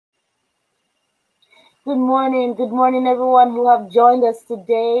Good morning, everyone who have joined us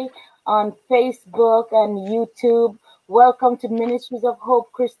today on Facebook and YouTube. Welcome to Ministries of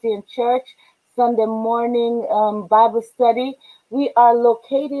Hope Christian Church Sunday morning Bible study. We are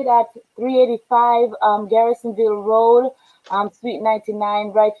located at 385 Garrisonville Road, Suite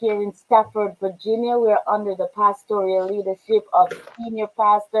 99, right here in Stafford, Virginia. We are under the pastoral leadership of Senior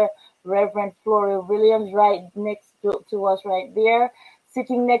Pastor Reverend Flory Williams, right next to us, right there.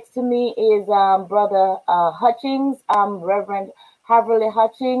 Sitting next to me is Brother Hutchings, Reverend Haverly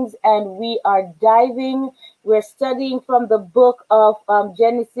Hutchings, and we're studying from the book of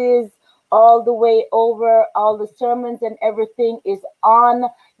Genesis all the way over. All the sermons and everything is on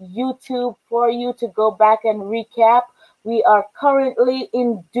YouTube for you to go back and recap. We are currently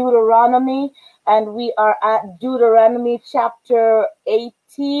in Deuteronomy, and we are at Deuteronomy chapter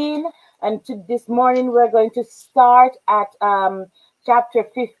 18. And this morning we're going to start at chapter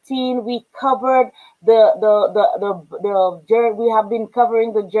 15. We covered the journey. We have been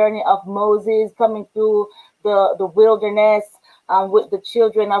covering the journey of Moses coming through the wilderness with the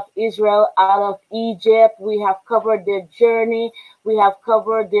children of Israel out of Egypt. We have covered their journey. We have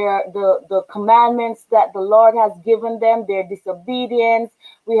covered the commandments that the Lord has given them, their disobedience.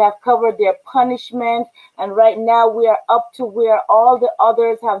 We have covered their punishment. And right now we are up to where all the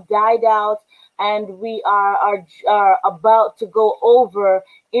others have died out, and we are about to go over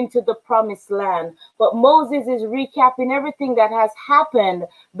into the promised land. But Moses is recapping everything that has happened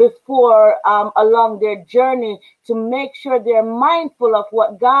before along their journey to make sure they're mindful of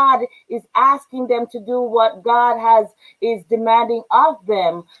what God is asking them to do, what God is demanding of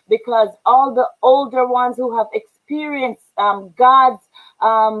them, because all the older ones who have experienced God's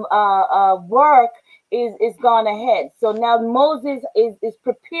work is gone ahead. So now Moses is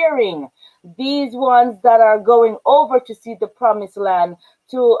preparing these ones that are going over to see the promised land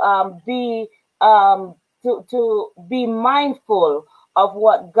to be mindful of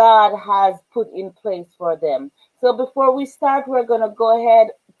what God has put in place for them. So before we start, we're going to go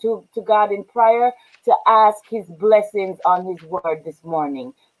ahead to God in prayer to ask his blessings on his word this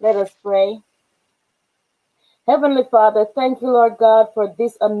morning. Let us pray. Heavenly Father, thank you, Lord God, for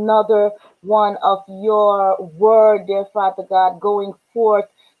this another one of your word, dear Father God, going forth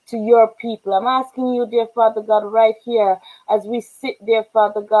to your people. I'm asking you, dear Father God, right here as we sit, dear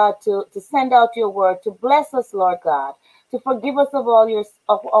Father God, to send out your word, to bless us, Lord God, to forgive us of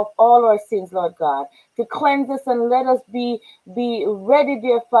all our sins, Lord God, to cleanse us and let us be ready,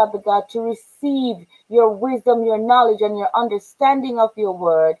 dear Father God, to receive your wisdom, your knowledge, and your understanding of your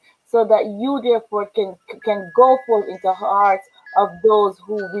word, so that you, therefore, can go forth into the hearts of those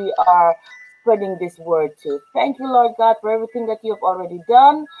who we are spreading this word to. Thank you, Lord God, for everything that you have already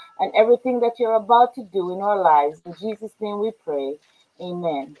done and everything that you're about to do in our lives. In Jesus' name we pray.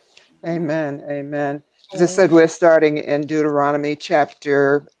 Amen. Amen. Amen. As I Amen. said, we're starting in Deuteronomy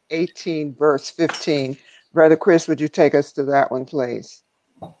chapter 18, verse 15. Brother Chris, would you take us to that one, please?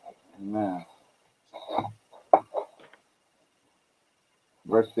 Amen.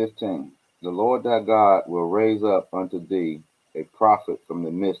 Verse 15. The Lord thy God will raise up unto thee a prophet from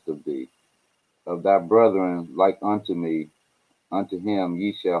the midst of thee, of thy brethren like unto me, unto him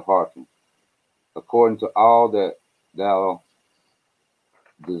ye shall hearken, according to all that thou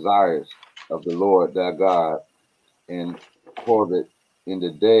desirest of the Lord thy God, and hold it in the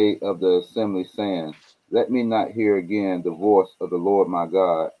day of the assembly, saying, Let me not hear again the voice of the Lord my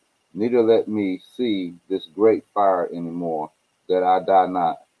God, neither let me see this great fire any more, that I die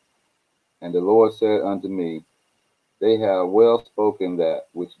not. And the Lord said unto me, They have well spoken that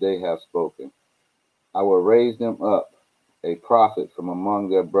which they have spoken. I will raise them up a prophet from among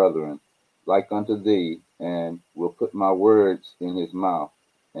their brethren, like unto thee, and will put my words in his mouth,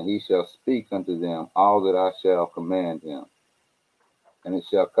 and he shall speak unto them all that I shall command him. And it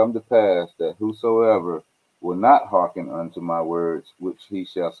shall come to pass that whosoever will not hearken unto my words, which he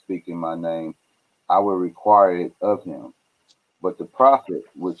shall speak in my name, I will require it of him. But the prophet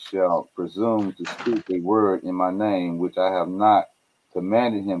which shall presume to speak a word in my name, which I have not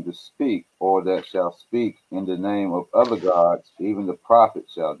commanded him to speak, or that shall speak in the name of other gods, even the prophet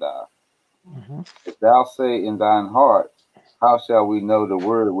shall die. Mhm. If thou say in thine heart, How shall we know the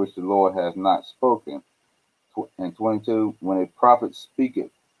word which the Lord has not spoken? And 22, when a prophet speaketh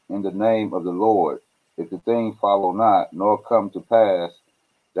in the name of the Lord, if the thing follow not, nor come to pass,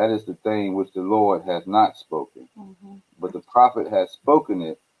 that is the thing which the Lord has not spoken. But the prophet has spoken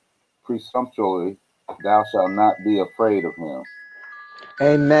it presumptuously, thou shalt not be afraid of him.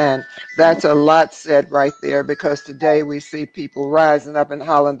 Amen. That's a lot said right there, because today we see people rising up and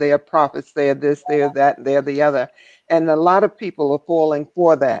hollering, they are prophets, they are this, they are that, they are the other. And a lot of people are falling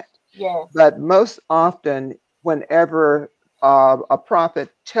for that. Yes. But most often, whenever a prophet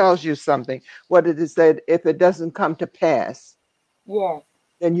tells you something, what it is said, if it doesn't come to pass, Yes.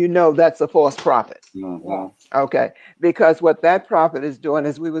 then you know that's a false prophet. Mm-hmm. Yes. Okay, because what that prophet is doing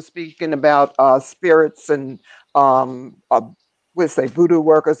is, we were speaking about spirits and we say voodoo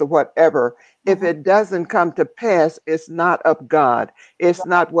workers or whatever. If Mm-hmm. it doesn't come to pass, it's not of God. It's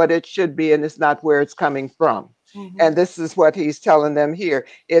not what it should be, and it's not where it's coming from. Mm-hmm. And this is what he's telling them here.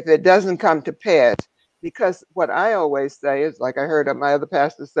 If it doesn't come to pass, because what I always say is, like I heard my other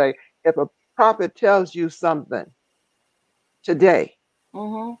pastors say, if a prophet tells you something today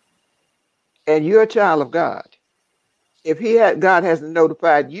Mm-hmm. and you're a child of God, if God hasn't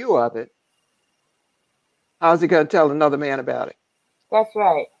notified you of it, how's he going to tell another man about it? That's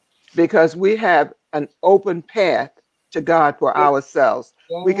right. Because we have an open path to God for Yes. ourselves.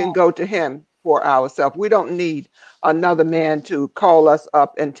 We Amen. can go to him for ourselves. We don't need another man to call us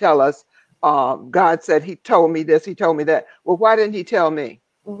up and tell us, God said he told me this, he told me that. Well, why didn't he tell me?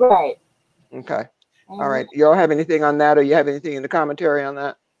 Right. Okay. All Mm-hmm. right. Y'all have anything on that, or you have anything in the commentary on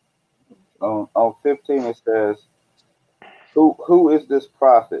that? On 15 it says, who is this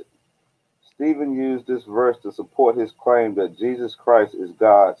prophet? Stephen used this verse to support his claim that Jesus Christ is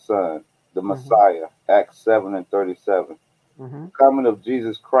God's son, the Mm-hmm. Messiah, Acts 7 and 37. Mm-hmm. The coming of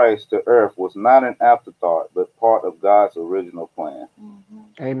Jesus Christ to earth was not an afterthought, but part of God's original plan.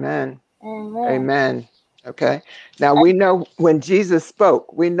 Mm-hmm. Amen. Amen. Amen. Okay. Now we know when Jesus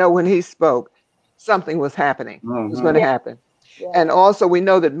spoke, we know when he spoke, something was happening, was going to Mm-hmm. Yes. happen. Yes. And also we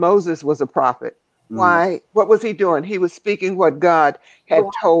know that Moses was a prophet. Mm. Why? What was he doing? He was speaking what God had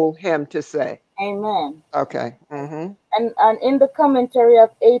Well, told him to say. amen. Okay. Mm-hmm. And in the commentary of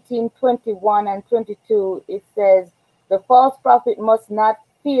 18:21 and 22, it says, the false prophet must not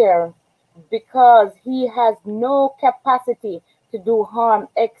fear because he has no capacity to do harm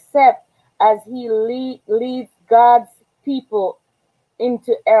except as he leads God's people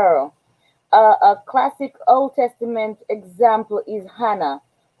into error. A classic Old Testament example is Hannah,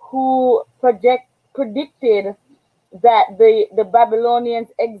 who predicted that the Babylonians'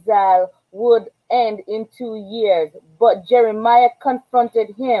 exile would end in 2 years, but Jeremiah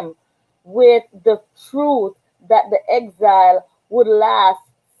confronted him with the truth that the exile would last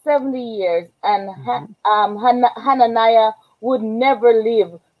 70 years, and Mm-hmm. Hananiah would never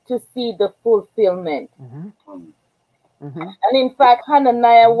live to see the fulfillment. Mm-hmm. Mm. Mm-hmm. And in fact,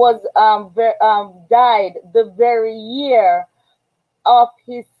 Hananiah was died the very year of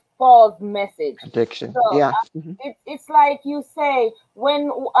his false message. Addiction. So Yeah. Mm-hmm. it's like you say,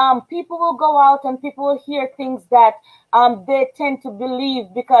 when people will go out and people will hear things that they tend to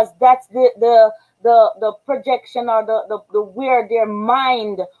believe because that's the projection or the where their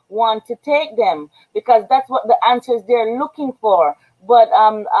mind want to take them, because that's what the answers they're looking for. But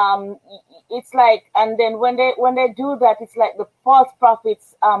it's like, and then when they do that, it's like the false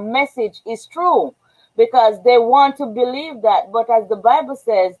prophet's message is true because they want to believe that. But as the Bible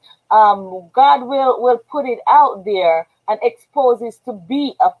says, God will put it out there and expose it to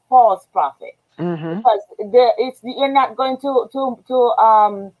be a false prophet, Mm-hmm. because you're not going to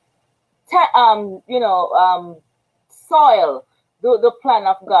soil the plan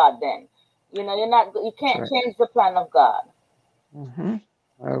of God. Then you That's can't right. change the plan of God. Mm-hmm.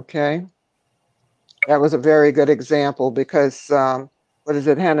 Okay. That was a very good example because what is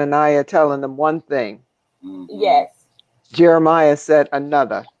it? Hananiah telling them one thing, Mm-hmm. Yes, Jeremiah said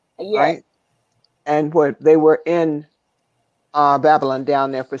another, yes, right? And what they were in Babylon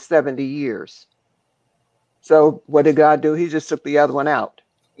down there for 70 years. So what did God do? He just took the other one out.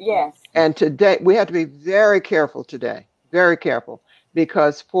 yes. And today we have to be very careful today, very careful,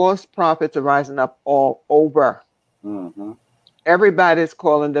 because false prophets are rising up all over. Mm-hmm. Everybody's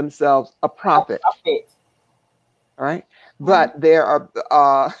calling themselves a A prophet, prophet. all right? Mhm. But there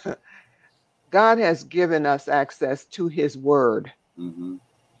are God has given us access to his word. Mm-hmm.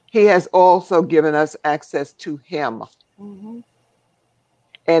 He has also given us access to him. Mhm.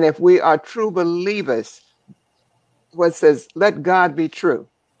 And if we are true believers, what says, let God be true.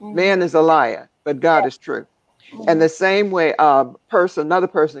 Mhm. Man is a liar, but God Yes. is true. And Mhm. the same way another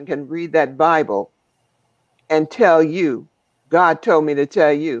person can read that Bible and tell you, God told me to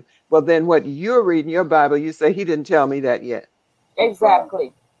tell you. Well, then what you're reading your Bible, you say, he didn't tell me that yet. That's right.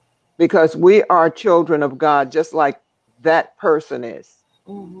 Exactly. Because we are children of God, just like that person is.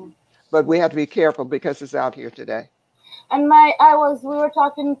 Mhm. But we have to be careful because it's out here today. And we were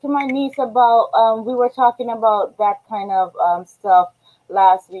talking to my niece about we were talking about that kind of stuff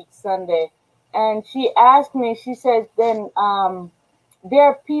last week Sunday, and she asked me. She says, "Then there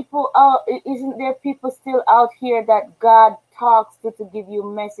are people out. Isn't there people still out here that God talks to give you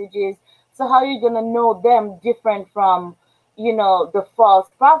messages. So how are you gonna know them different from, the false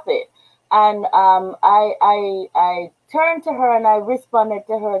prophet? And I turned to her and I responded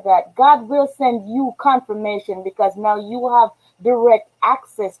to her that God will send you confirmation because now you have direct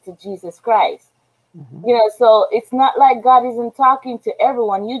access to Jesus Christ. Mhm. So it's not like God isn't talking to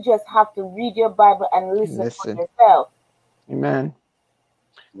everyone. You just have to read your Bible and listen for Listen. yourself. Amen.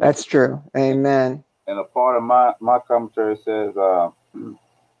 Yes. That's true. Amen. And a part of my commentary says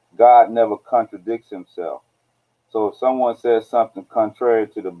God never contradicts himself. So if someone says something contrary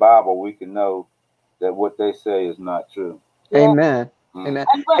to the Bible, we can know that what they say is not true. Yeah. Amen. Mm. Amen.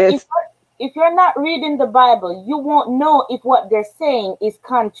 And when, It's if you're not reading the Bible, you won't know if what they're saying is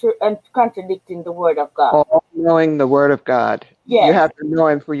contradicting the Word of God. all knowing the Word of God. You Yes. have to know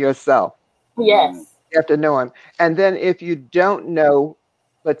Him for yourself. Yes. You have to know Him. And then if you don't know,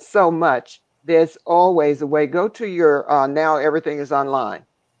 but so much, there's always a way. Go to your, now everything is online.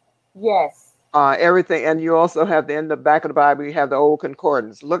 Yes. Everything. And you also have in the back of the Bible, you have the old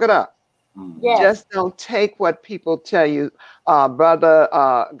concordance. Look it up. Yes. Just don't take what people tell you. Brother,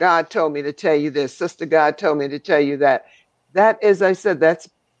 God told me to tell you this. Sister, God told me to tell you that. That is, I said, that's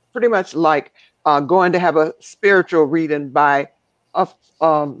pretty much like going to have a spiritual reading by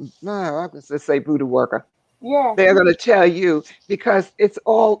no, I can just say voodoo worker. Yes. They're going to tell you because it's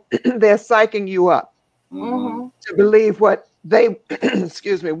all, they're psyching you up Mm-hmm. to believe what they,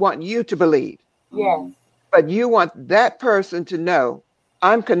 excuse me, want you to believe. Yes. But you want that person to know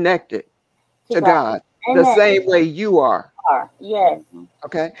I'm connected To to God. God the Amen. same way you are. Yes.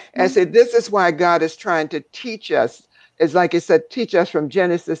 Okay. And so this is why God is trying to teach us. It's like it said, teach us from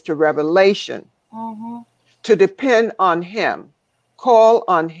Genesis to Revelation Mm-hmm. to depend on Him, call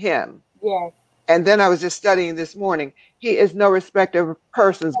on Him. Yes. And then I was just studying this morning. He is no respecter of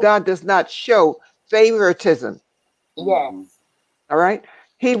persons. God does not show favoritism. Yes. All right.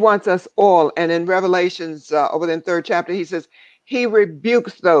 He wants us all. And in Revelations, over in third chapter, he says, he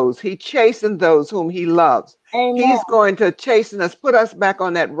rebukes those, he chastens those whom he loves. Amen. He's going to chasten us, put us back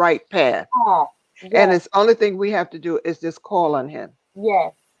on that right path. Yes. And it's only thing we have to do is just call on him.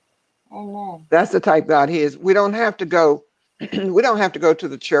 Yes. Amen. That's the type God he is. We don't have to go, we don't have to go to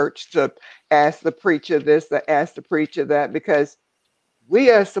the church to ask the preacher this, to ask the preacher that, because we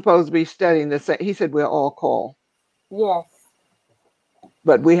are supposed to be studying the same. He said we're all called. Yes.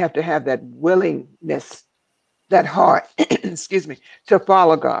 But we have to have that willingness, that heart, excuse me, to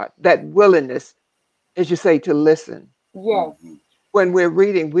follow God, that willingness, as you say, to listen. Yes. When we're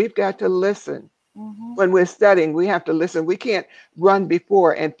reading, we've got to listen. Mm-hmm. When we're studying, we have to listen. We can't run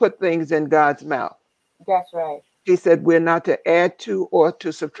before and put things in God's mouth. That's right. He said we're not to add to or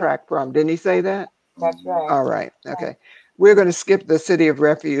to subtract from. Didn't he say that? That's right. All right. Okay. We're going to skip the city of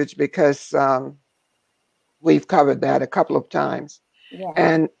refuge because we've covered that a couple of times. Yeah.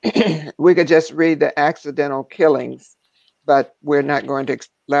 And we could just read the accidental killings, but we're not going to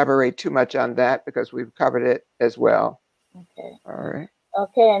elaborate too much on that because we've covered it as well. Okay. All right.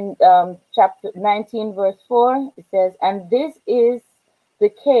 Okay, and chapter 19, verse 4, it says, "And this is the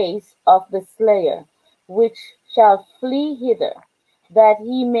case of the slayer, which shall flee hither, that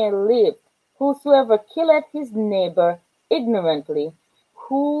he may live. Whosoever killeth his neighbor ignorantly,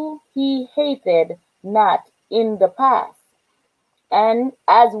 who he hated not in the past. And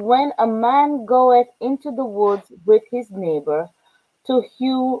as when a man goeth into the woods with his neighbor to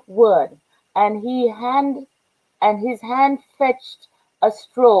hew wood, and his hand fetched a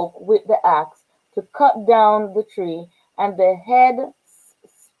stroke with the axe to cut down the tree, and the head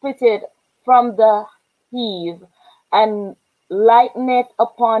splitted from the heave, and lighteneth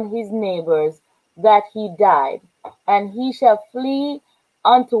upon his neighbors, that he died. And he shall flee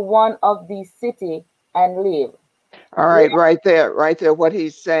unto one of these cities and live." All right, right there, right there. What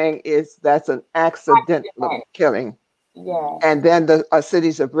he's saying is that's an accidental Accident. killing. Yes. And then the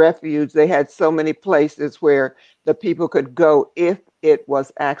cities of refuge, they had so many places where the people could go if it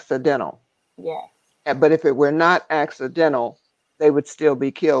was accidental. Yes. But if it were not accidental, they would still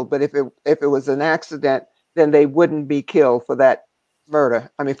be killed. But if it was an accident, then they wouldn't be killed for that murder.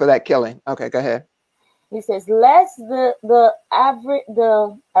 I mean, for that killing. Okay, go ahead. He says, "Lest the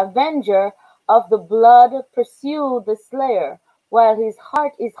avenger of the blood pursue the slayer while his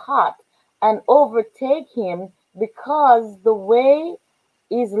heart is hot, and overtake him because the way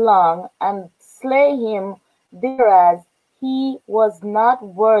is long, and slay him thereas he was not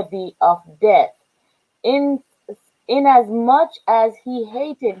worthy of death, in inasmuch as he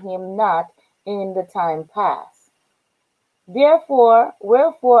hated him not in the time past. Wherefore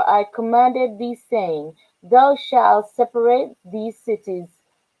I commanded thee, saying, Thou shalt separate these cities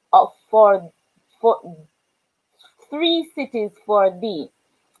for 3 cities for thee.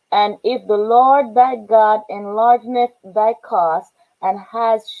 And if the Lord thy God enlargeneth thy cause, and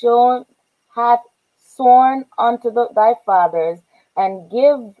hath sworn unto thy fathers, and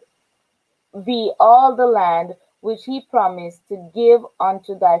give thee all the land which he promised to give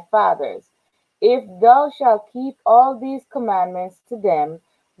unto thy fathers, if thou shalt keep all these commandments to them,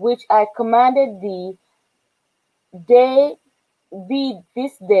 which I commanded day thee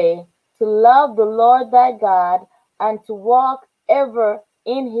this day, to love the Lord thy God, and to walk ever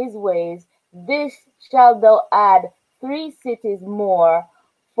in his ways, this shalt thou add 3 cities more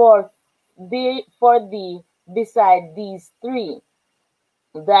for thee beside these 3,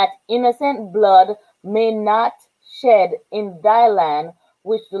 that innocent blood may not shed in thy land,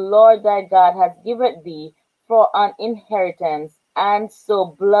 which the Lord thy God hath given thee for an inheritance, and so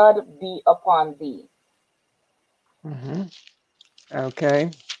blood be upon thee. Mm-hmm. Okay.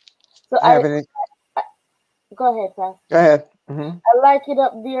 So Have any? go ahead, Pastor. Go ahead. Mm-hmm. I like it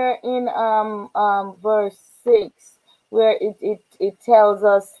up there in verse 6, where it tells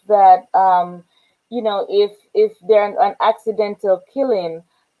us that if there's an accidental killing,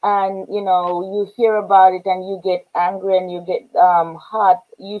 and you hear about it and you get angry and you get hot,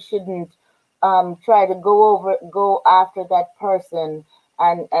 you shouldn't try to go after that person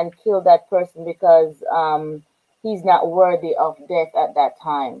and kill that person, because he's not worthy of death at that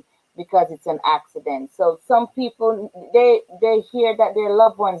time, because it's an accident. So some people, they hear that their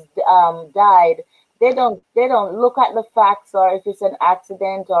loved ones died. They don't look at the facts, or if it's an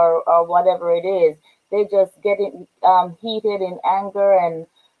accident or whatever it is. They just get it heated in anger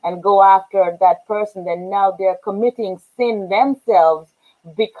and go after that person. Then now they're committing sin themselves,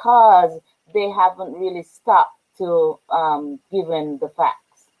 because they haven't really stopped to given the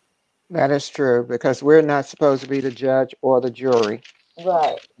facts. That is true, because we're not supposed to be the judge or the jury.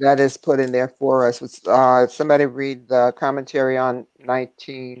 Right. That is put in there for us. Somebody read the commentary on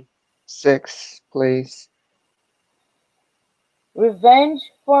 19:6, please. Revenge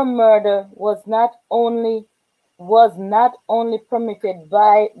for murder was not only permitted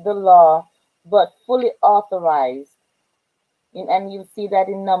by the law, but fully authorized. And you'll see that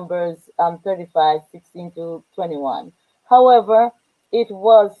in Numbers 35:16-21. However, it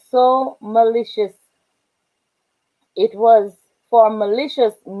was so malicious. It was for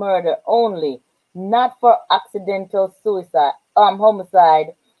malicious murder only, not for accidental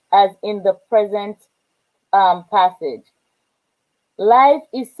homicide, as in the present passage. Life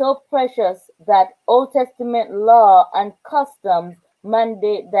is so precious that Old Testament law and customs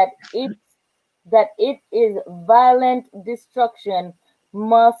mandate that it is violent destruction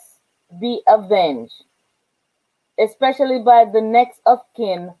must be avenged, especially by the next of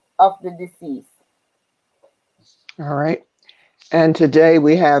kin of the deceased. All right. And today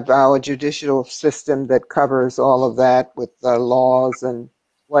we have our judicial system that covers all of that with the laws and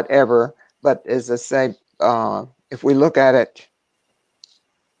whatever. But as I say, if we look at it,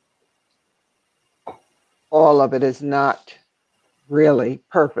 all of it is not really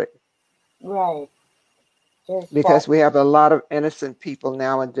perfect, Right. There's fault because we have a lot of innocent people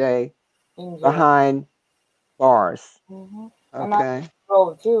nowadays in jail. behind bars. And on Okay. death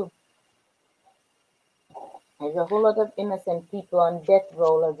row too. There's a whole lot of innocent people on death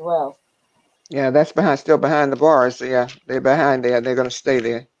row as well. Yeah, that's still behind the bars. Yeah, they're behind there. They're going to stay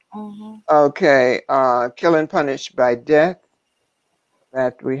there. Mm-hmm. Okay. Killing punished by death.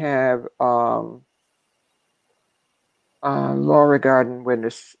 That we have law regarding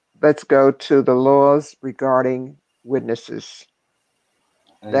witness. Let's go to the laws regarding witnesses.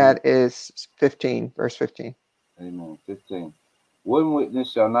 Amen. That is 15, verse 15. Amen. 15. One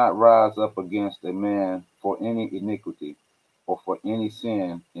witness shall not rise up against a man for any iniquity, or for any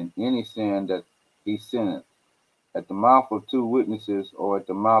sin, in any sin that he sinneth. At the mouth of 2 witnesses, or at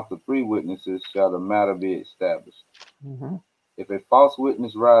the mouth of 3 witnesses, shall the matter be established. Mm-hmm. If a false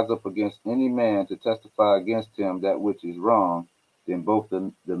witness rise up against any man to testify against him that which is wrong, then both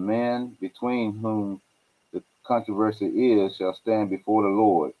the men between whom the controversy is shall stand before the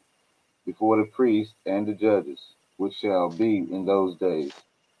Lord, before the priests and the judges, which shall be in those days.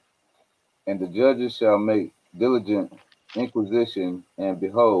 And the judges shall make diligent inquisition, and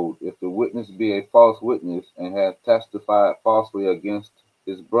behold, if the witness be a false witness, and hath testified falsely against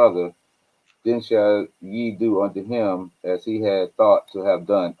his brother, then shall ye do unto him as he had thought to have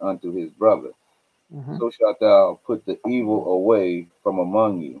done unto his brother. Mm-hmm. So shalt thou put the evil away from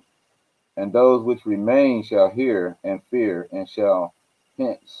among you. And those which remain shall hear and fear, and shall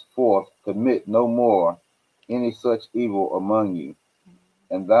henceforth commit no more any such evil among you.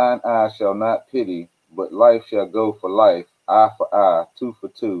 And thine eye shall not pity, but life shall go for life, eye for eye, tooth for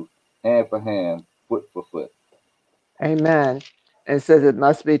tooth, hand for hand, foot for foot. Amen. It says it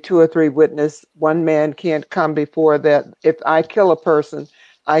must be two or three witness. One man can't come before that. If I kill a person,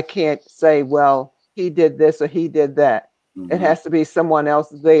 I can't say, well, he did this or he did that. It Mm-hmm. has to be someone else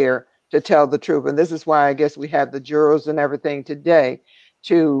there to tell the truth. And this is why I guess we have the jurors and everything today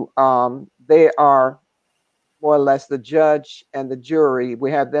to they are more or less the judge and the jury.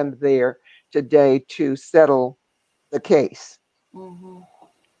 We have them there today to settle the case. Mm-hmm.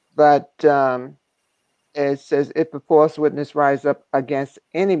 But it says, if a false witness rise up against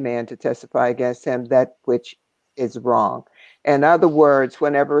any man to testify against him that which is wrong. In other words,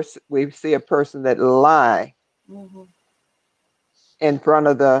 whenever we see a person that lie Mm-hmm. in front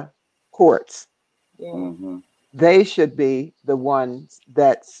of the courts, Yeah. Mm-hmm. they should be the ones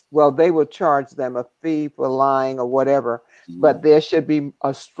that's, well, they will charge them a fee for lying or whatever, but there should be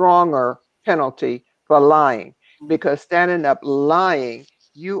a stronger penalty for lying, because standing up lying,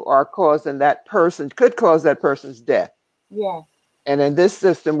 you are causing that person, could cause that person's death. Yeah. And in this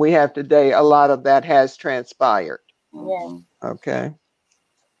system we have today, a lot of that has transpired. Yeah. Okay.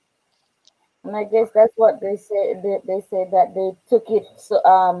 And I guess that's what they say. They say that they took it so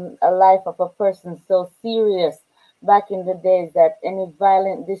a life of a person so serious back in the days that any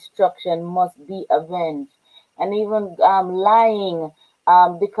violent destruction must be avenged, and even lying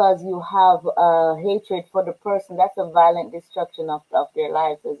because you have hatred for the person, that's a violent destruction of their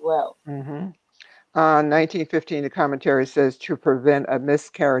lives as well. Mm-hmm. 1915, the commentary says, to prevent a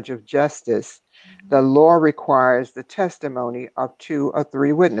miscarriage of justice, the law requires the testimony of two or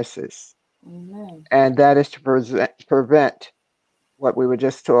three witnesses. Amen. And that is to prevent what we were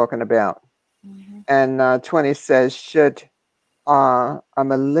just talking about. Mm-hmm. And 20 says, should a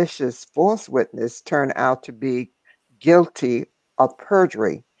malicious false witness turn out to be guilty of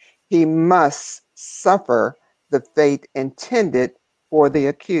perjury, he must suffer the fate intended for the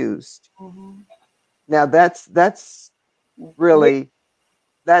accused. Mm-hmm. Now that's really,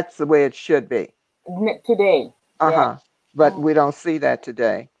 that's the way it should be. Today, yeah. Uh-huh. But we don't see that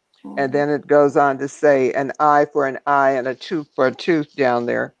today. And Mm-hmm. then it goes on to say an eye for an eye and a tooth for a tooth down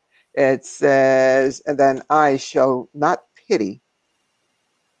there. It says, and then I shall not pity,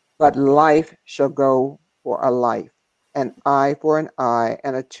 but life shall go for a life. An eye for an eye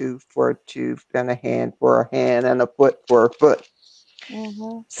and a tooth for a tooth and a hand for a hand and a foot for a foot.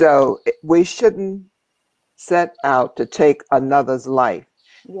 Mm-hmm. So we shouldn't set out to take another's life.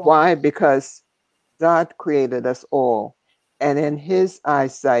 Yeah. Why? Because God created us all, and in His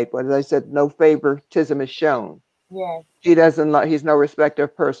eyesight, but as I said, no favoritism is shown. Yes. He doesn't love. He's no respecter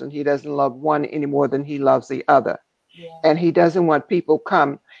of person. He doesn't love one any more than He loves the other, Yeah. and He doesn't want people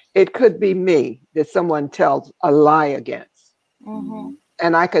come. It could be me that someone tells a lie against, Mm-hmm.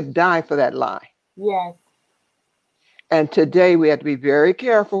 and I could die for that lie. Yes. And today we have to be very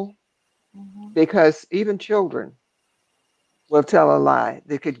careful, Mm-hmm. because even children will tell a lie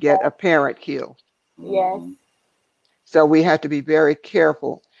that could get a parent killed. Yes. So we have to be very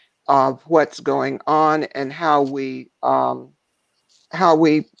careful of what's going on and how we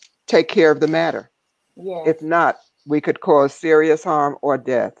take care of the matter. Yes. If not, we could cause serious harm or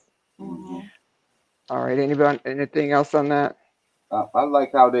death. Mm-hmm. All right. Anybody? Anything else on that? I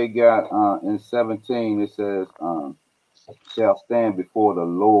like how they got in 17. It says, "Shall stand before the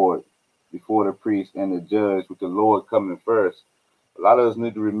Lord, before the priest and the judge, with the Lord coming first." A lot of us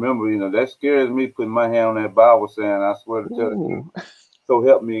need to remember, that scares me putting my hand on that Bible saying, "I swear to tell the truth, Ooh, so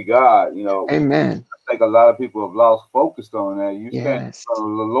help me God." amen. I think a lot of people have lost focus on that. You stand Yes.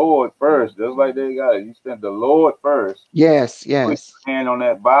 on the Lord first, just like they got it. You stand the Lord first. Yes. Put Yes. your hand on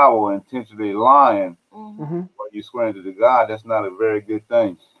that Bible intentionally lying Mm-hmm. Hmm. while you swearing to the God. That's not a very good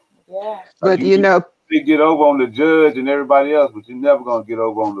thing. Yeah. Like But you get over on the judge and everybody else, but you're never gonna get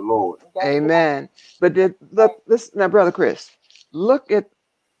over on the Lord. That's amen. But right. look, this now, brother Chris, look at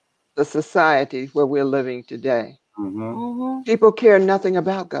the society where we're living today. Mm-hmm. Mm-hmm. People care nothing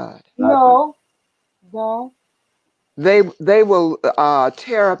about God. No. No. They will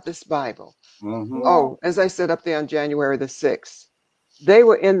tear up this Bible. Mm-hmm. Yeah. Oh, as I said up there on January the 6th, they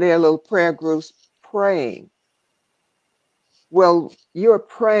were in their little prayer groups praying. Well, you're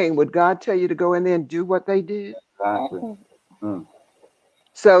praying. Would God tell you to go in there and do what they did? Exactly. Mm-hmm. Mm.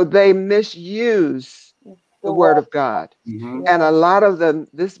 So they misuse the The word word. of God. Mm-hmm. And Yeah. a lot of them,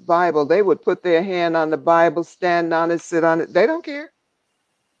 this Bible, they would put their hand on the Bible, stand on it, sit on it. They don't care.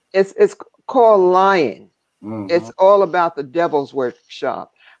 It's called lying. Mm-hmm. It's all about the devil's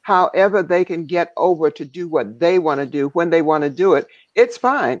workshop. However, they can get over to do what they want to do when they want to do it, it's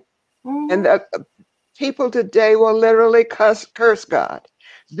fine. And Mm-hmm. people today will literally curse God.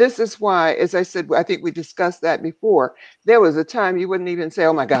 This is why, as I said, I think we discussed that before. There was a time you wouldn't even say,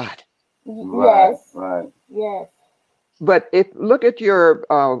 "Oh my God." Right. Yes. Right. Yes. But if look at your,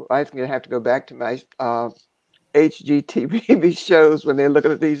 I'm going to have to go back to my HGTV shows when they're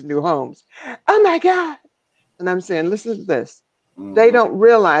looking at these new homes. Oh my God. And I'm saying, listen to this. They Mm-hmm. don't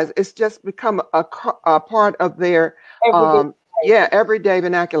realize it's just become a part of their, Everyday life. everyday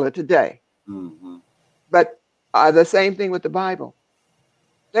vernacular today. Mm-hmm. But the same thing with the Bible.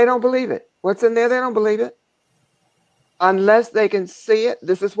 They don't believe it. What's in there, they don't believe it. Unless they can see it.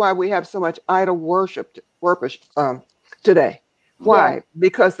 This is why we have so much idol worship today. Yes. Why?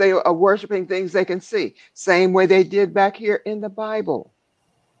 Because they are worshiping things they can see. Same way they did back here in the Bible.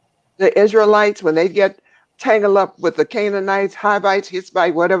 The Israelites, when they get tangled up with the Canaanites, Hivites,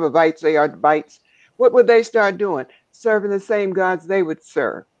 Hittites, whatever vites they are, bites, what would they start doing? Serving the same gods they would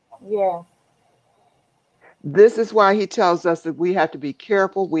serve. Yes. This is why he tells us that we have to be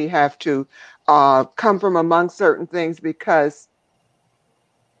careful. We have to come from among certain things, because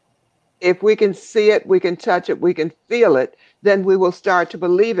if we can see it, we can touch it, we can feel it, then we will start to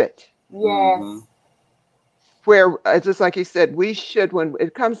believe it. Yes. Mm-hmm. Where, just like he said, we should, when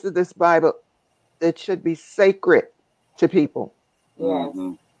it comes to this Bible, it should be sacred to people. Yes.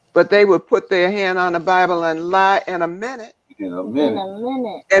 Mm-hmm. But they would put their hand on the Bible and lie in a minute. In a In minute. a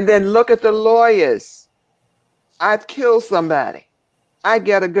minute. And then look at the lawyers. I've killed somebody. I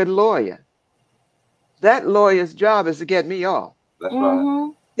get a good lawyer. That lawyer's job is to get me off. That's right.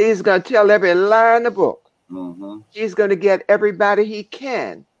 Mm-hmm. He's going to tell every lie in the book. Mm-hmm. He's going to get everybody he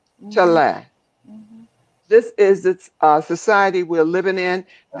can to Mhm. lie. Mhm. This is the society we're living in.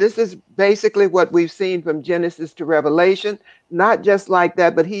 This is basically what we've seen from Genesis to Revelation. Not just like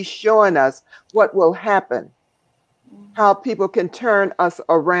that, but he's showing us what will happen, Mhm. how people can turn us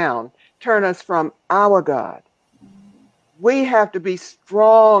around, turn us from our God. Mhm. We have to be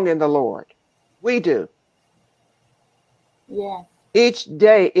strong in the Lord. We do. Yes. Each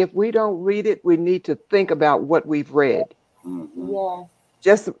day, if we don't read it, we need to think about what we've read. Mm-hmm. Yes.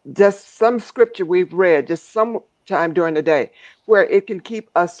 Just some scripture we've read, just some time during the day, where it can keep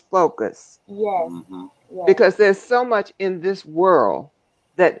us focused. Yes. Mm-hmm. Yes. Because there's so much in this world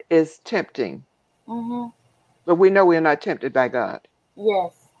that is tempting, Mhm. but we know we're not tempted by God.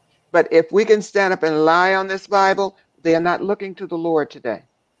 Yes. But if we can stand up and lie on this Bible, they are not looking to the Lord today.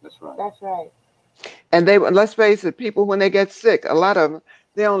 That's right. That's right. And they, let's face it, people, when they get sick, a lot of them,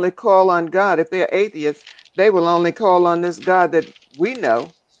 they only call on God. If they're atheists, they will only call on this God that we know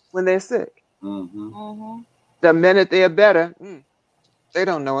when they're sick. Mm-hmm. Mhm. The minute they're better, they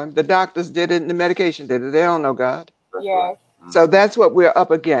don't know him. The doctors did it and the medication did it. They don't know God. That's Yes. right. So that's what we're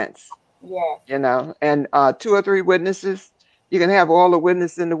up against, Yes. you know. And 2 or 3 witnesses, you can have all the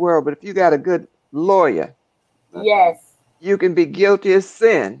witnesses in the world, but if you got a good lawyer, That's Yes. you can be guilty of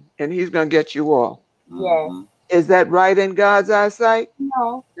sin and he's going to get you off. right. Yes. Mm-hmm. Is that right in God's eyesight?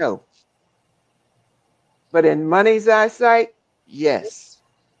 No. No. But in money's eyesight, yes.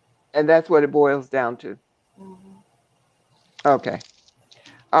 And that's what it boils down to. Mhm. Okay.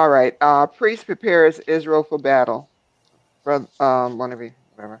 All right. Priest prepares Israel for battle. For one of you,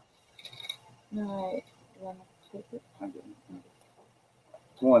 whatever. All right. You wanna take it?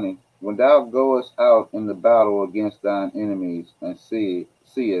 20. When thou goest out in the battle against thine enemies, and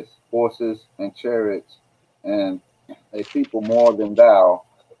seest horses and chariots, and a people more than thou,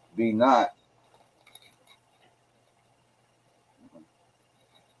 be not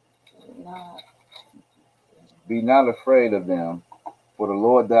Not. be not afraid of them, for the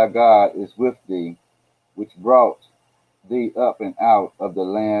Lord thy God is with thee, which brought thee up and out of the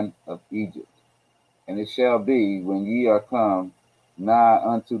land of Egypt. And it shall be, when ye are come nigh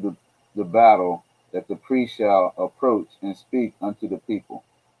unto the battle, that the priest shall approach and speak unto the people,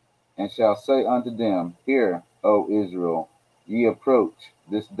 and shall say unto them, Hear, O Israel, ye approach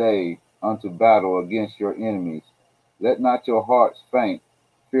this day unto battle against your enemies. Let not your hearts faint,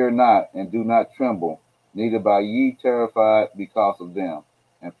 fear not, and do not tremble, neither be ye terrified because of them.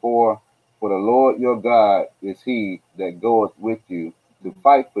 And for the Lord your God is he that goeth with you to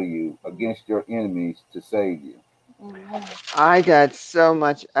fight for you against your enemies to save you. Mhm. I got so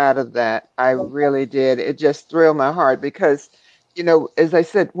much out of that. I really did. It just thrilled my heart because, you know, as I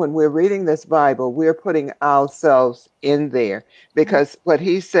said, when we're reading this Bible, we're putting ourselves in there because what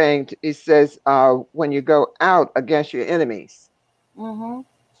he's saying, he says, when you go out against your enemies, Mhm.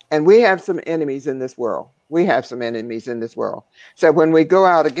 and we have some enemies in this world. We have some enemies in this world. So when we go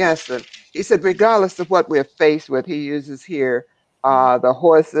out against them, he said, regardless of what we're faced with, he uses here the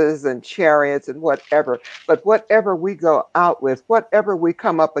horses and chariots and whatever. But whatever we go out with, whatever we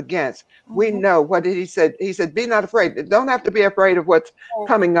come up against, we Mhm. know what did he said? He said, be not afraid. Don't have to be afraid of what's Yes.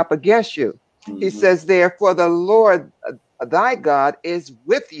 coming up against you. He Mhm. says, there, for the Lord thy God is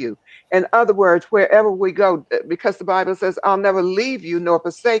with you. In other words, wherever we go, because the Bible says, I'll never leave you nor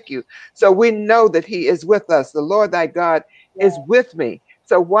forsake you. So we know that he is with us. The Lord thy God is Yes. with me.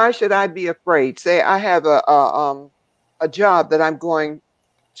 So why should I be afraid? Say I have a job that I'm going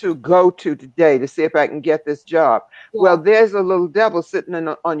to go to today to see if I can get this job. Well, Yes. there's a little devil sitting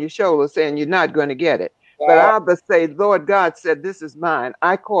on your shoulder saying you're not going to get it. But Yes. I'll just say, Lord God said, this is mine.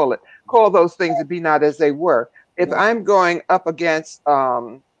 I call it, call those things to be not as they were. If Yes. I'm going up against,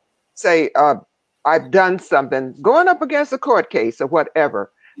 say, I've done something, going up against a court case or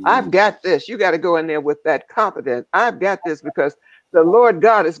whatever, I've got this. You got to go in there with that confidence. I've got this because the Lord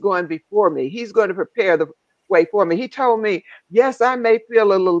God is going before me. He's going to prepare the way for me. He told me, yes, I may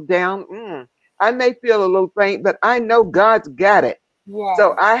feel a little down. I may feel a little faint, but I know God's got it. So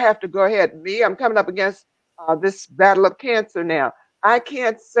Yes. I have to go ahead. I'm coming up against this battle of cancer now. I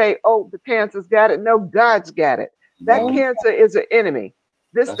can't say, oh, the cancer's got it. No, God's got it. That Amen. cancer is an enemy.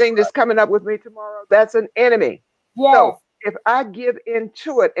 This That's thing that's coming up with me tomorrow, that's an enemy. Yes. So if I give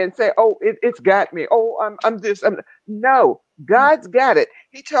into it and say, oh, it's got me. Oh, I'm this. No, God's got it.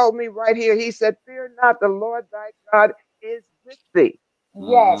 He told me right here, he said, fear not, the Lord thy God is with thee.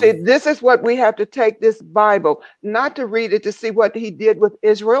 Yes. See, this is what we have to take this Bible, not to read it to see what he did with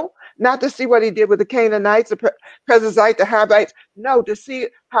Israel, not to see what he did with the Canaanites, the Perizzites, the Hivites. No, to see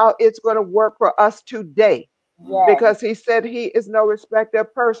how it's going to work for us today. Yes. Because he said he is no respecter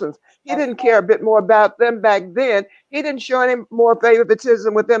of persons. He That's didn't care a bit more about them back then. He didn't show any more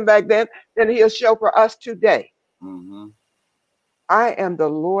favoritism with them back then than he'll show for us today. I am the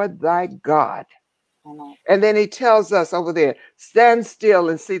Lord thy God. right. And then he tells us over there, stand still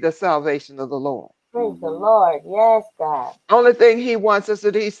and see the salvation of the Lord. Praise the Lord. Yes, God. Only thing he wants us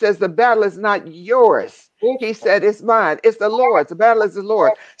to do, he says, the battle is not yours. It's He said, it's mine. It's the Lord's. The battle is the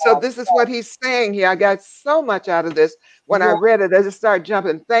Lord. yes, So God. this is what he's saying here. I got so much out of this. When I Yes. read it, I just started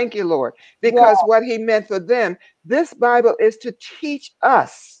jumping. Thank you, Lord. Yes. Because what he meant for them, this Bible is to teach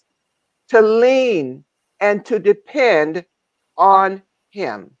us to lean and to depend on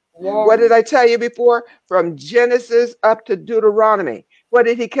him. What Yes. did I tell you before? From Genesis up to Deuteronomy. What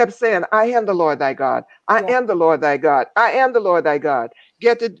did he kept saying? I am the Lord thy God. I Yes. am the Lord thy God. I am the Lord thy God.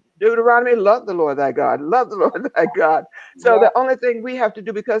 Get to Deuteronomy, love the Lord thy God. Love the Lord thy God. So Yes. the only thing we have to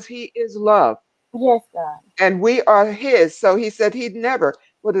do, because he is love Yes, God. and we are his. So he said he'd never,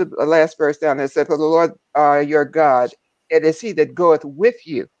 what is the last verse down there? It said, for the Lord your God, it is he that goeth with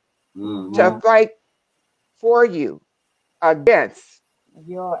you to Mhm. fight for you against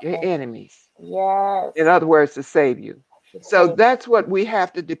Your your enemies. yes. In other words, to save you. To So say that's what we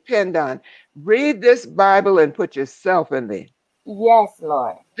have to depend on. Read this Bible and put yourself in there. yes,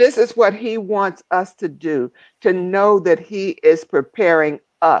 Lord. This is what he wants us to do, to know that he is preparing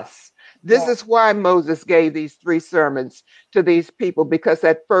us. This Yes. is why Moses gave these 3 sermons to these people, because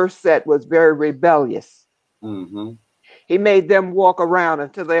that first set was very rebellious. He made them walk around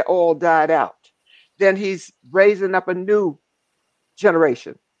until they all died out. Then he's raising up a new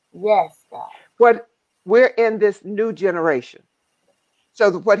generation. Yes, God. What we're in this new generation.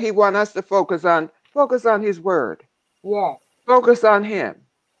 So what he wants us to focus on his word, Yes. focus on him.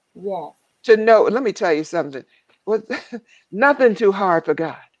 Yes. To know, let me tell you something. Was nothing too hard for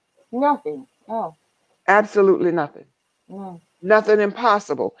God. Nothing. No. Absolutely nothing. No. Nothing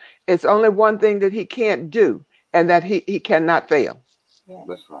impossible. It's only one thing that he can't do, and that he cannot fail. Yes.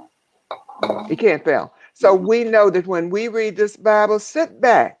 That's right. He can't fail. So we know that when we read this Bible, sit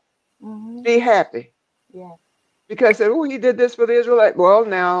back, Mm-hmm. be happy. Yes. Because oh, he did this for the Israelite. Well,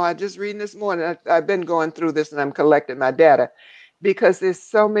 now I just reading this morning. I've been going through this and I'm collecting my data, because there's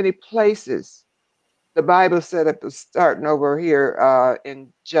so many places. The Bible said it was starting over here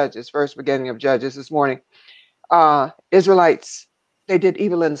in Judges, first beginning of Judges this morning. Israelites, they did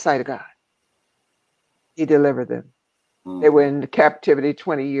evil in the sight of God. He delivered them. They were in captivity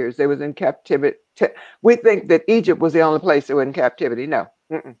 20 years. They was in captivity. We think that Egypt was the only place they were in captivity. No.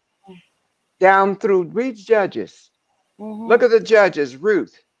 Mm-mm. Down through, read Judges. Look Mm-hmm. at the judges,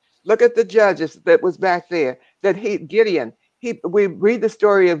 Ruth. Look at the judges that was back there. Gideon. We read the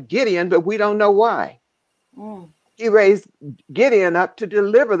story of Gideon, but we don't know why. Mm. He raised Gideon up to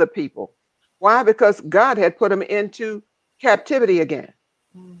deliver the people. Why? Because God had put him into captivity again.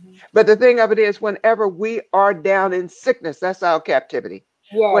 Mm-hmm. But the thing of it is, whenever we are down in sickness, that's our captivity.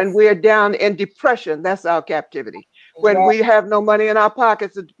 When Yes. we're down in depression, that's our captivity. When Yes. we have no money in our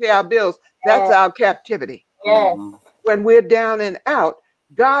pockets to pay our bills, that's Yes. our captivity. Yes. When we're down and out,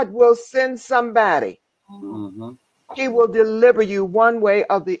 God will send somebody. Mm-hmm. He will deliver you one way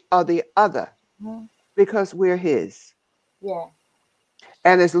or the other, Mm-hmm. because we're his. Yes.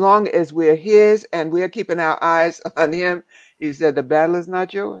 And as long as we're his and we're keeping our eyes on him, he said, the battle is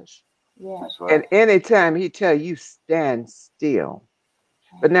not yours. Yeah. That's And right. anytime he tell you stand still.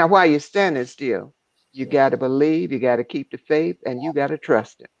 But now while you're standing still, you got to believe, you got to keep the faith, and you got to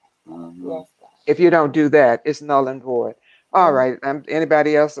trust him. Yes, God. If you don't do that, it's null and void. All Amen. right.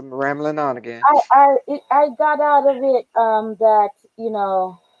 Anybody else? I'm rambling on again. I got out of it that, you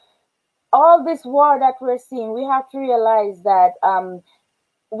know, all this war that we're seeing, we have to realize that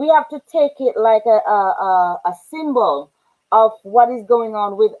we have to take it like a symbol of what is going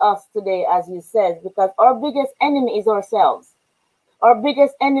on with us today, as you said, because our biggest enemy is ourselves. Our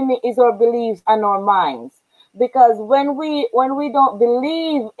biggest enemy is our beliefs and our minds. Because when we don't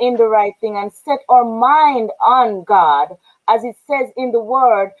believe in the right thing and set our mind on God, as it says in the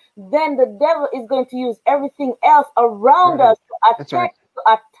word, then the devil is going to use everything else around Right. us to That's right.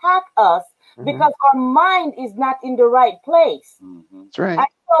 attack us, Mhm. because our mind is not in the right place. That's right. And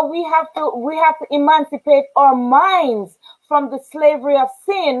so we have to emancipate our minds from the slavery of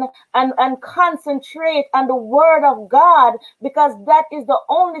sin, and concentrate on the word of God, because that is the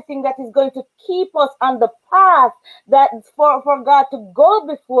only thing that is going to keep us on the path that for God to go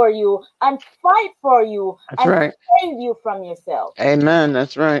before you and fight for you That's and right. save you from yourself. Amen.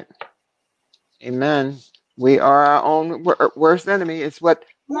 That's right. Amen. We are our own worst enemy. It's what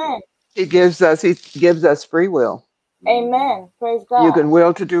Amen. he gives us. He gives us free will. Amen. Praise You God. can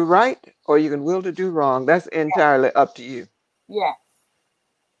will to do right or you can will to do wrong. That's entirely up to you. Yes.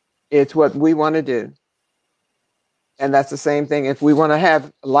 It's what we want to do. And that's the same thing. If we want to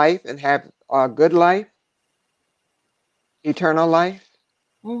have life and have a good life, eternal life,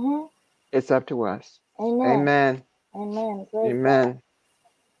 Mm-hmm. it's up to us. Amen. Amen. Amen. Praise God. Amen.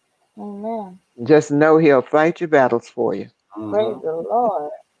 Amen. Just know he'll fight your battles for you. Praise the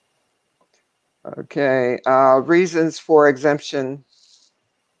Lord. Okay. Reasons for exemption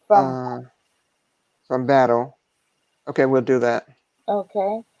From from battle. Okay, we'll do that.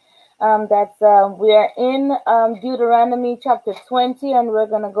 Okay. That's We are in Deuteronomy chapter 20, and we're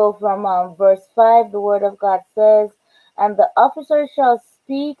gonna go from verse 5. The word of God says, "And the officer shall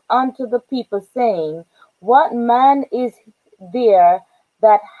speak unto the people, saying, What man is there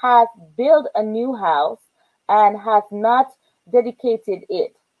that hath built a new house, and hath not dedicated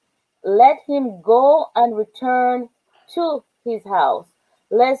it? Let him go and return to his house,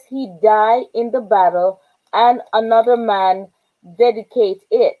 lest he die in the battle, and another man dedicate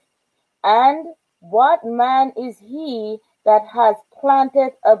it. And what man is he that has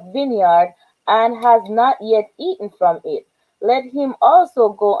planted a vineyard, and has not yet eaten from it? Let him also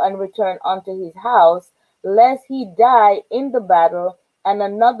go and return unto his house, lest he die in the battle, and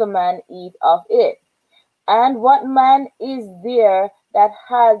another man eat of it. And what man is there that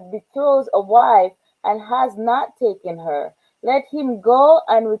has betrothed a wife, and has not taken her? Let him go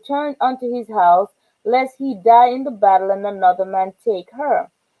and return unto his house, lest he die in the battle, and another man take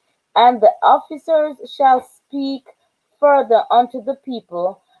her. And the officers shall speak further unto the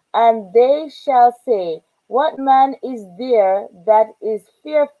people, and they shall say, What man is there that is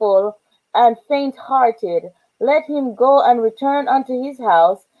fearful and faint hearted? Let him go and return unto his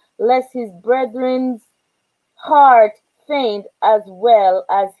house, lest his brethren's heart faint as well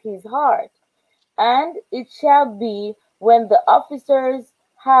as his heart. And it shall be, when the officers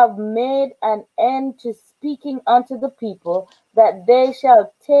have made an end to speaking unto the people, that they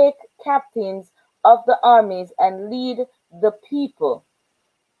shall take captains of the armies, and lead the people,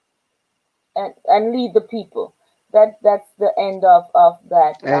 and lead the people." That's the end of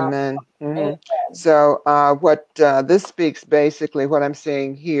that. Amen. Amen. So, what this speaks basically, what I'm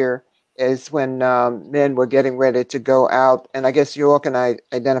saying here is when men were getting ready to go out, and I guess you all can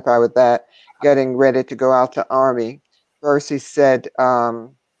identify with that, getting ready to go out to army. First, he said,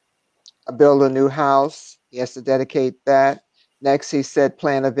 build a new house. He has to dedicate that. Next, he said,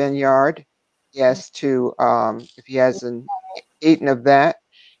 plant a vineyard. He has to, if he hasn't eaten of that.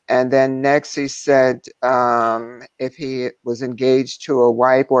 And then next he said, if he was engaged to a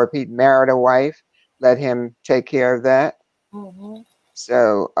wife or if he'd married a wife, let him take care of that. Mm-hmm.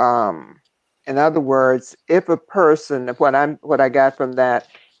 So, in other words, if a person, what I got from that,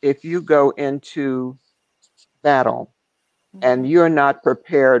 if you go into battle and you're not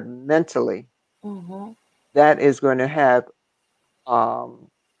prepared mentally, Mm-hmm. that is going to have um,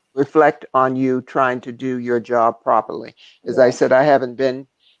 reflect on you trying to do your job properly. As I Yes. said, I haven't been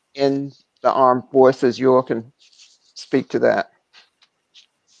in the armed forces. You all can speak to that.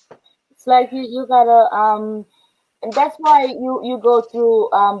 It's like you gotta and that's why you go through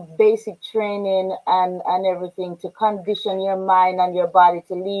basic training and everything, to condition your mind and your body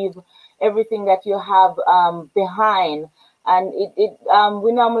to leave everything that you have behind, And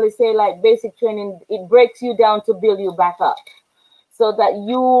we normally say, like, basic training, it breaks you down to build you back up, so that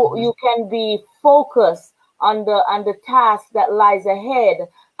you can be focused on the task that lies ahead,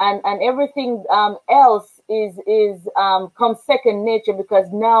 and everything else is comes second nature, because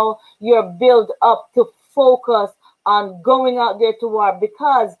now you're built up to focus on going out there to war,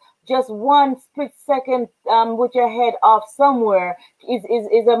 because just one split second with your head off somewhere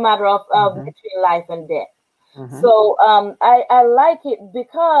is a matter of between life and death. So I like it,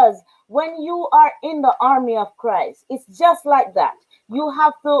 because when you are in the army of Christ, it's just like that. You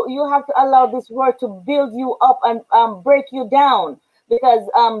have to allow this word to build you up and break you down. Because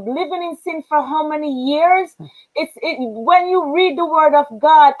living in sin for how many years? When you read the word of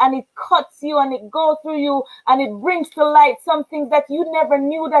God and it cuts you and it goes through you and it brings to light some things that you never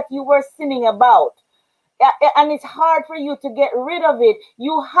knew that you were sinning about. And it's hard for you to get rid of it.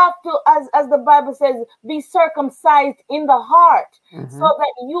 You have to, as the Bible says, be circumcised in the heart, so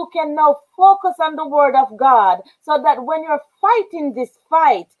that you can now focus on the word of God, so that when you're fighting this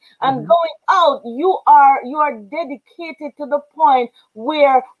fight and going out, you are dedicated to the point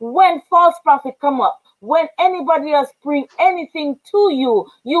where when false prophet come up, when anybody else bring anything to you,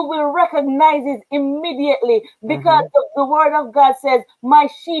 you will recognize it immediately, because the word of God says, my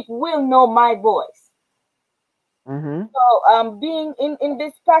sheep will know my voice. So being in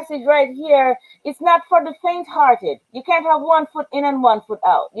this passage right here, it's not for the faint-hearted. You can't have 1 foot in and 1 foot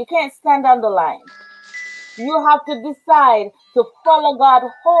out. You can't stand on the line. You have to decide to follow God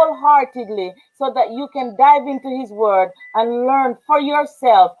wholeheartedly, so that you can dive into his word and learn for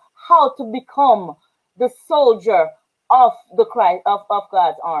yourself how to become the soldier of the Christ of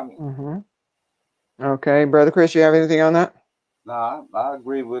God's army. Okay, Brother Chris, you have anything on that? No, I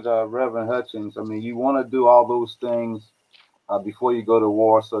agree with Reverend Hutchins. I mean, you want to do all those things before you go to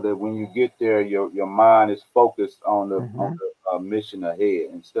war, so that when you get there, your mind is focused on the mission ahead,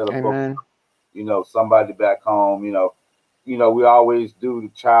 instead of focusing, somebody back home. We always do the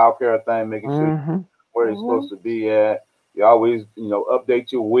child care thing, making sure where you're supposed to be at. You always,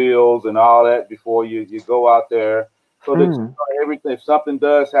 update your wheels and all that before you go out there, so that everything, if something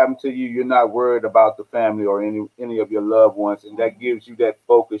does happen to you, you're not worried about the family or any of your loved ones, and that gives you that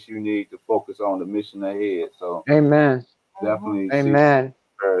focus you need to focus on the mission ahead. So, amen. Definitely Amen.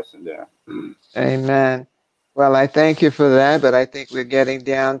 comparison there. Amen. Well, I thank you for that, but I think we're getting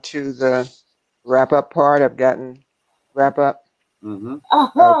down to the wrap-up part. I've gotten wrap up.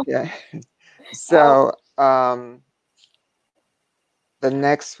 Okay. So the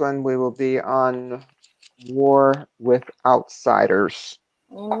next one we will be on war with outsiders.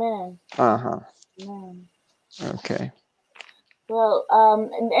 Amen. Amen. Okay. Well,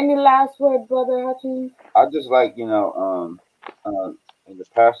 any last word, Brother Hutchins? I just like, and the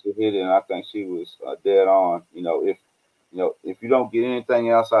pastor hit it, and I think she was dead on. If you don't get anything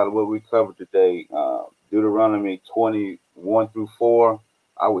else out of what we covered today, Deuteronomy 21-4,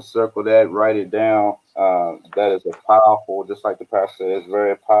 I would circle that, write it down. That is a powerful, just like the pastor said, it's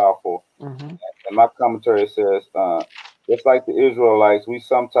very powerful. And my commentary says, just like the Israelites, we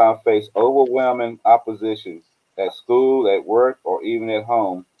sometimes face overwhelming opposition at school, at work, or even at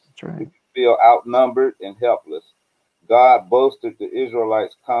home. That's right. We feel outnumbered and helpless. God boasted the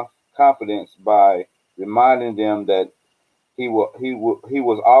Israelites' confidence by reminding them that he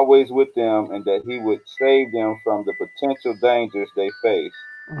was always with them, and that he would save them from the potential dangers they face.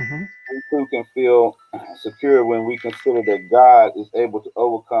 We too can feel secure when we consider that God is able to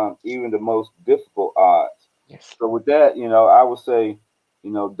overcome even the most difficult odds. Yes. So with that, I would say,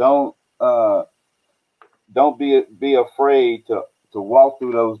 don't be afraid to walk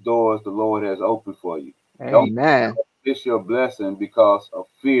through those doors the Lord has opened for you. Amen. Don't miss your blessing because of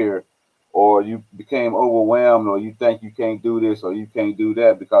fear, or you became overwhelmed, or you think you can't do this or you can't do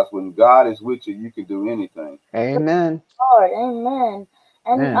that, because when God is with you, you can do anything. Amen. Lord, amen.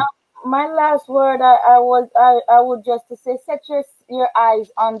 And my last word, I would just to say, set your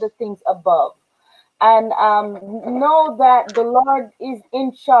eyes on the things above, and know that the Lord is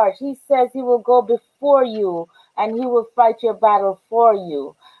in charge. He says he will go before you and he will fight your battle for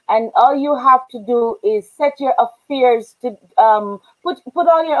you. And all you have to do is set your affairs to put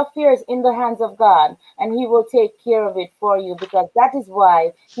all your affairs in the hands of God, and he will take care of it for you, because that is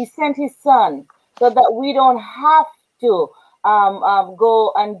why he sent his son, so that we don't have to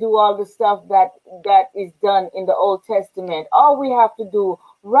go and do all the stuff that is done in the Old Testament. All we have to do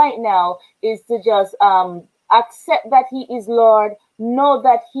right now is to just accept that he is Lord, know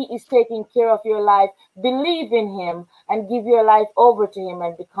that he is taking care of your life, believe in him, and give your life over to him,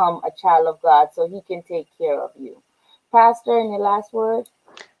 and become a child of God, so he can take care of you. Pastor, any last word?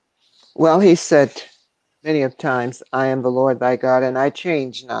 Well, he said, many of times, I am the Lord thy God, and I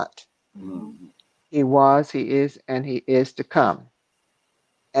change not. Mm-hmm. He was, he is, and he is to come.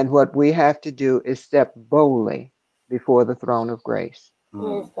 And what we have to do is step boldly before the throne of grace.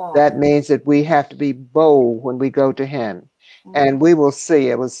 Praise God. That means that we have to be bold when we go to him. And we will see,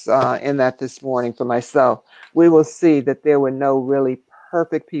 it was in that this morning for myself, we will see that there were no really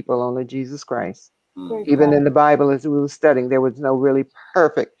perfect people, only Jesus Christ. Praise Even God. in the Bible, as we were studying, there was no really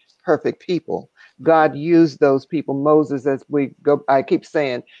perfect people. God used those people. Moses, as we go, I keep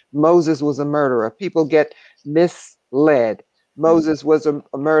saying, Moses was a murderer. People get misled. Moses was a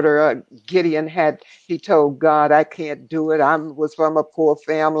murderer. Gideon he told God, I can't do it. I was from a poor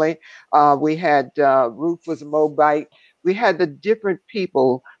family. We had Ruth was a Moabite. We had the different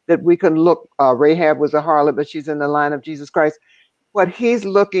people that we can look. Rahab was a harlot, but she's in the line of Jesus Christ. What he's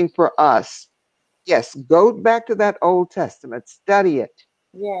looking for us, yes, go back to that Old Testament, study it.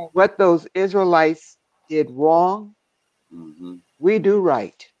 Yes. What those Israelites did wrong, we do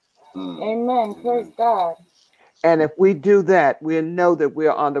right. Amen. Praise God. And if we do that, we'll know that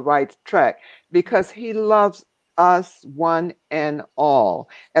we're on the right track because he loves us one and all.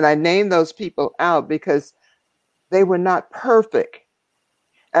 And I name those people out because they were not perfect.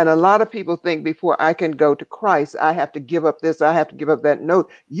 And a lot of people think before I can go to Christ, I have to give up this, I have to give up that. No,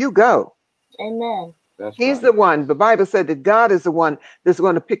 you go. Amen. He's the one. The Bible said that God is the one that's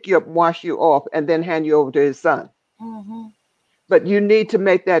going to pick you up, wash you off, and then hand you over to his son. But you need to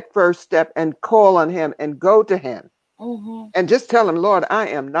make that first step and call on him and go to him. And just tell him, Lord, I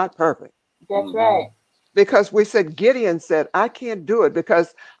am not perfect. That's right. Because we said, Gideon said, I can't do it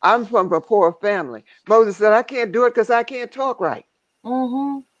because I'm from a poor family. Moses said, I can't do it because I can't talk right.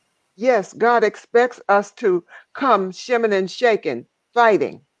 Yes, God expects us to come shimming and shaking,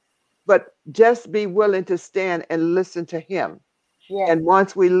 fighting, but just be willing to stand and listen to him. Yes. And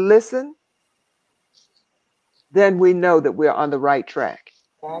once we listen, then we know that we're on the right track.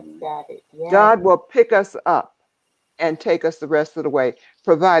 God got it. Yes. God will pick us up and take us the rest of the way,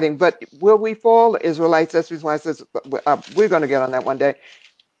 providing. But will we fall? Israelites, that's why it says, we're going to get on that one day.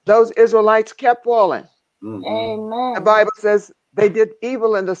 Those Israelites kept falling. Amen. The Bible says they did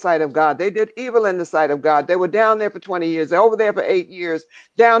evil in the sight of God. They did evil in the sight of God. They were down there for 20 years. They're over there for 8 years.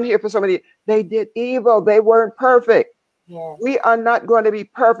 Down here for so many years. They did evil. They weren't perfect. Yes. We are not going to be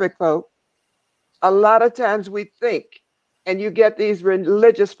perfect, folks. A lot of times we think, and you get these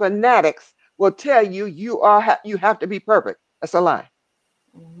religious fanatics will tell you you have to be perfect. That's a lie.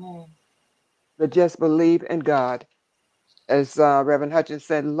 But just believe in God. As Reverend Hutchins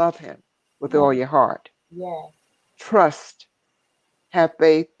said, love him with all your heart. Yes. Trust, have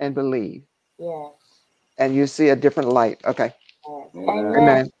faith, and believe. Yes. And you see a different light. Okay. Yes. Amen.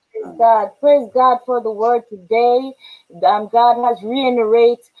 Amen. Praise God. Praise God for the word today. God has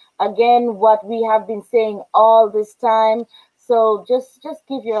reiterated again what we have been saying all this time. So just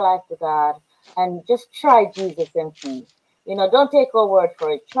give your life to God and just try Jesus and see. Don't take our word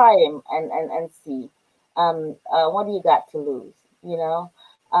for it. Try him and see. What do you got to lose?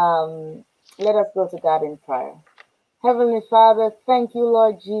 Let us go to God in prayer. Heavenly Father, thank you,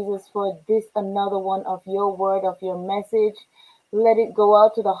 Lord Jesus, for this another one of your word, of your message. Let it go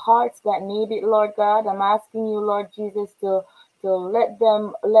out to the hearts that need it, Lord God. I'm asking you, Lord Jesus, to let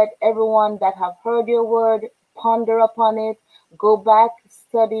everyone that have heard your word ponder upon it, go back,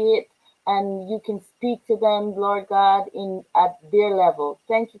 study it, and you can speak to them, Lord God, at their level.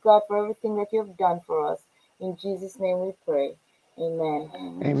 Thank you, God, for everything that you've done for us. In Jesus' name we pray. Amen.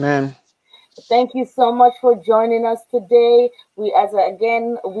 Amen. Thank you so much for joining us today. We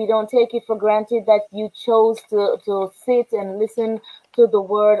don't take it for granted that you chose to sit and listen to the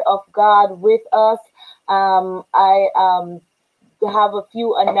word of God with us. I have a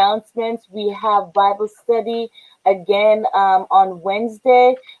few announcements. We have Bible study again on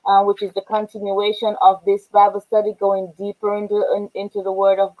Wednesday, which is the continuation of this Bible study, going deeper into the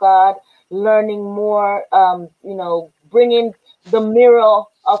Word of God, learning more, bringing the mirror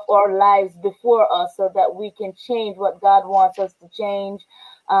of our lives before us so that we can change what God wants us to change.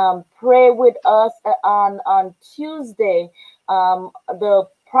 Pray with us on Tuesday. The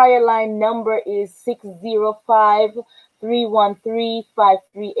prayer line number is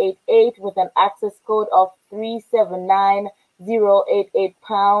 605-313-5388 with an access code of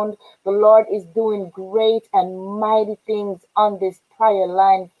 379088#. The Lord is doing great and mighty things on this prayer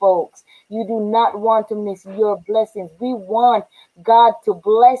line, folks. You do not want to miss your blessings. We want God to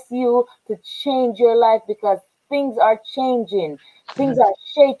bless you, to change your life, because things are changing. Things are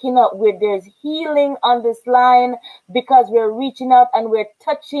shaking up where there's healing on this line because we're reaching out and we're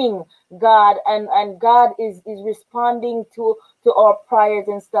touching God, and God is responding to our prayers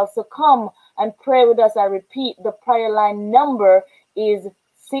and stuff. So come and pray with us. I repeat, the prayer line number is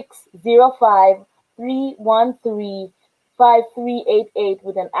 605-313-5388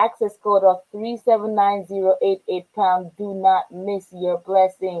 with an access code of 379-088 #. Do not miss your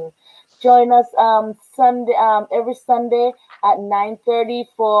blessing. Join us Sunday every Sunday at 9:30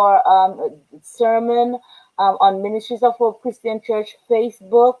 for sermon on Ministries of Hope Christian Church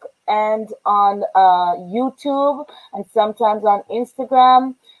Facebook and on YouTube, and sometimes on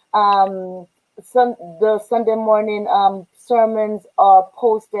Instagram. The Sunday morning sermons are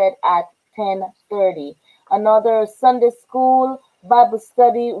posted at 10:30. Another Sunday school Bible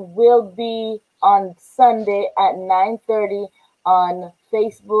study will be on Sunday at 9:30 on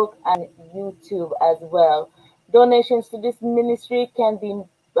Facebook and YouTube as well. Donations to this ministry can be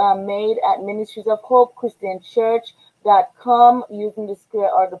made at Ministries of Hope Christian Church.com using the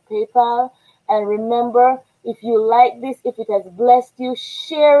Square or the PayPal. And remember, if you like this, if it has blessed you,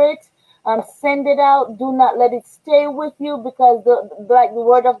 share it. Send it out. Do not let it stay with you, because like the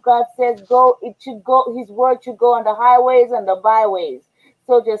word of God says, his word should go on the highways and the byways.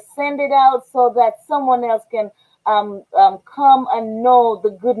 So just send it out so that someone else can come and know the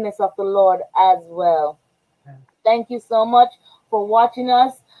goodness of the Lord as well. Thank you so much for watching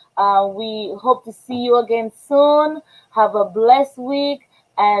us. We hope to see you again soon. Have a blessed week,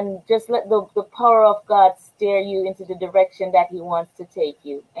 and just let the power of God steer you into the direction that he wants to take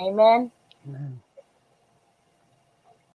you. Amen. Amen.